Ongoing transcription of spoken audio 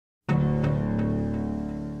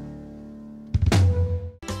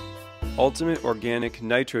Ultimate Organic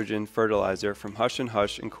Nitrogen Fertilizer from Hush &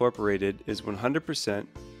 Hush Incorporated is 100%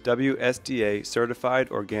 WSDA certified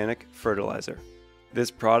organic fertilizer.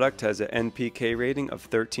 This product has an NPK rating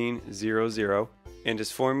of 1300 and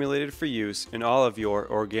is formulated for use in all of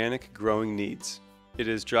your organic growing needs. It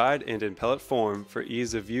is dried and in pellet form for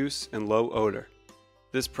ease of use and low odor.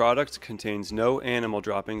 This product contains no animal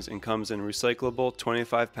droppings and comes in recyclable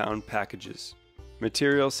 25-pound packages.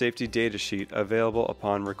 Material safety data sheet available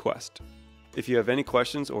upon request. If you have any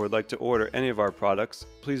questions or would like to order any of our products,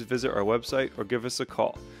 please visit our website or give us a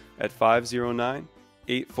call at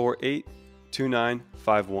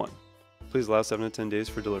 509-848-2951. Please allow 7 to 10 days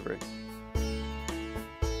for delivery.